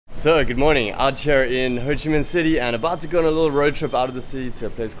So, good morning. Out here in Ho Chi Minh City and about to go on a little road trip out of the city to a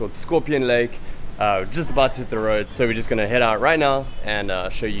place called Scorpian Lake. Just about to hit the road, so we're just gonna head out right now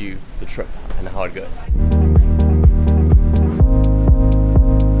and show you the trip and how it goes.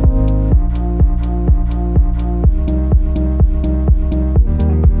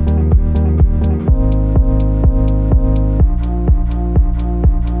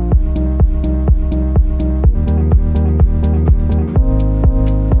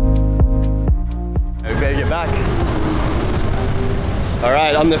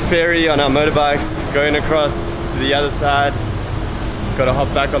 Alright, on the ferry on our motorbikes, going across to the other side. Gotta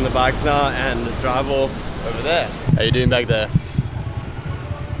hop back on the bikes now and drive off over there. How you doing back there?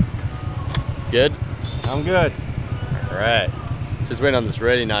 Good? I'm good. Alright. Just went on this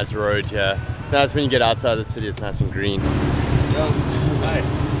really nice road here. It's nice when you get outside the city, it's nice and green. Yo.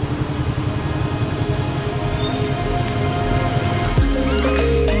 Hi.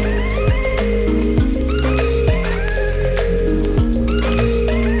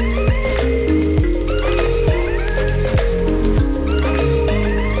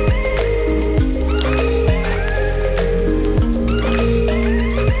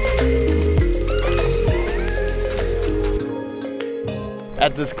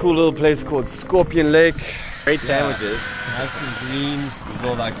 At this cool little place called Scorpion Lake. Great sandwiches. Nice and green. There's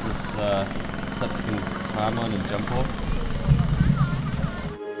all like this stuff you can climb on and jump off.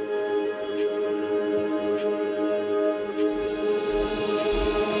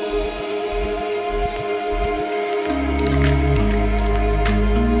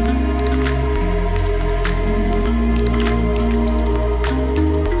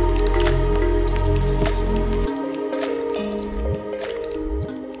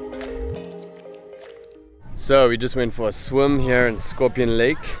 So we just went for a swim here in Scorpion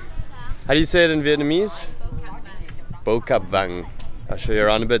Lake. How do you say it in Vietnamese? Bo Cap Vang. I'll show you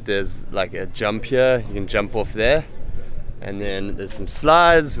around a bit. There's like a jump here. You can jump off there. And then there's some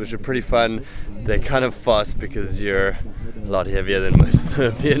slides, which are pretty fun. They're kind of fast because you're a lot heavier than most of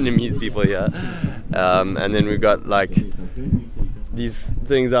the Vietnamese people here. And then we've got like these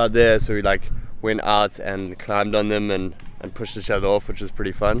things out there. So we like went out and climbed on them and pushed each other off, which is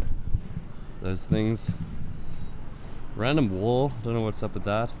pretty fun. Those things. Random wall, don't know what's up with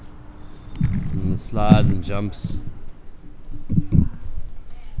that. And the slides and jumps.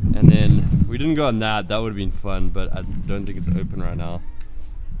 And then we didn't go on that would have been fun, but I don't think it's open right now.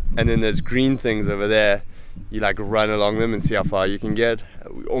 And then there's green things over there. You like run along them and see how far you can get.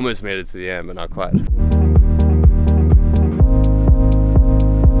 We almost made it to the end, but not quite.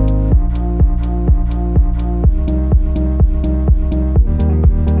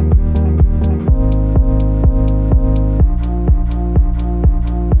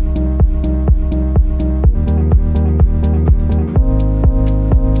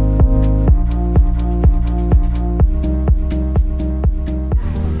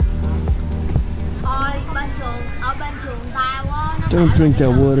 Don't drink that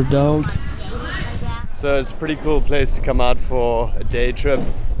water, dog. So it's a pretty cool place to come out for a day trip.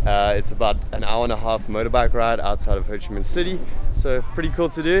 It's about an hour and a half motorbike ride outside of Ho Chi Minh City. So pretty cool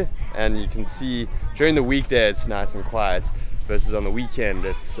to do. And you can see during the weekday it's nice and quiet versus on the weekend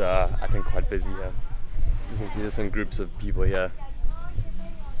it's I think quite busy here. You can see there's some groups of people here.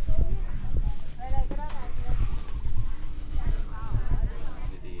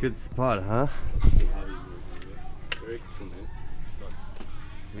 Good spot, huh?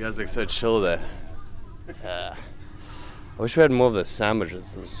 You guys look so chill there. I wish we had more of the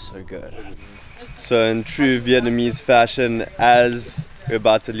sandwiches, those are so good. So in true Vietnamese fashion, as we're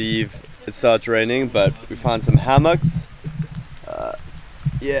about to leave, it starts raining, but we found some hammocks.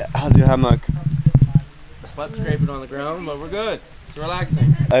 Yeah, how's your hammock? Butt scraping on the ground, but we're good. It's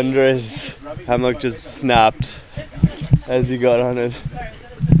relaxing. Andre's hammock just snapped as he got on it.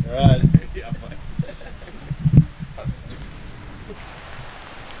 Alright.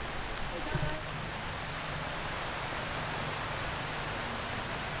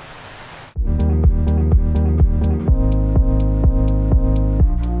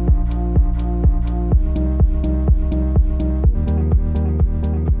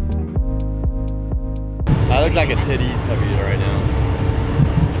 I look like a titty tubby right now.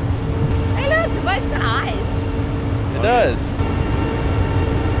 Hey look, the boat's got eyes. It does.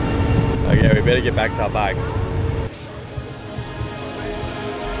 Okay, we better get back to our bikes.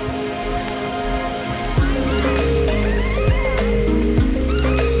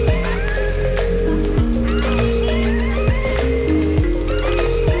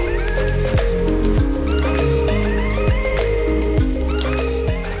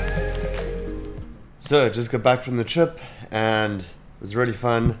 So just got back from the trip and it was really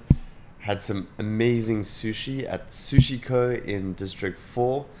fun. Had some amazing sushi at Sushi Co in District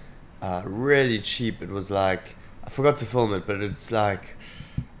 4. Really cheap. It was like, I forgot to film it, but it's like,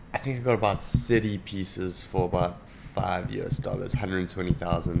 I think I got about 30 pieces for about $5 US,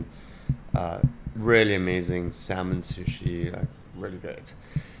 120,000. Really amazing salmon sushi, like really great.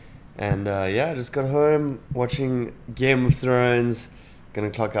 And yeah, I just got home watching Game of Thrones. Gonna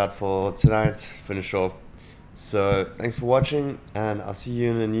clock out for tonight, finish off. So thanks for watching, and I'll see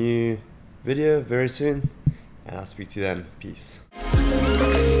you in a new video very soon, and I'll speak to you then. Peace.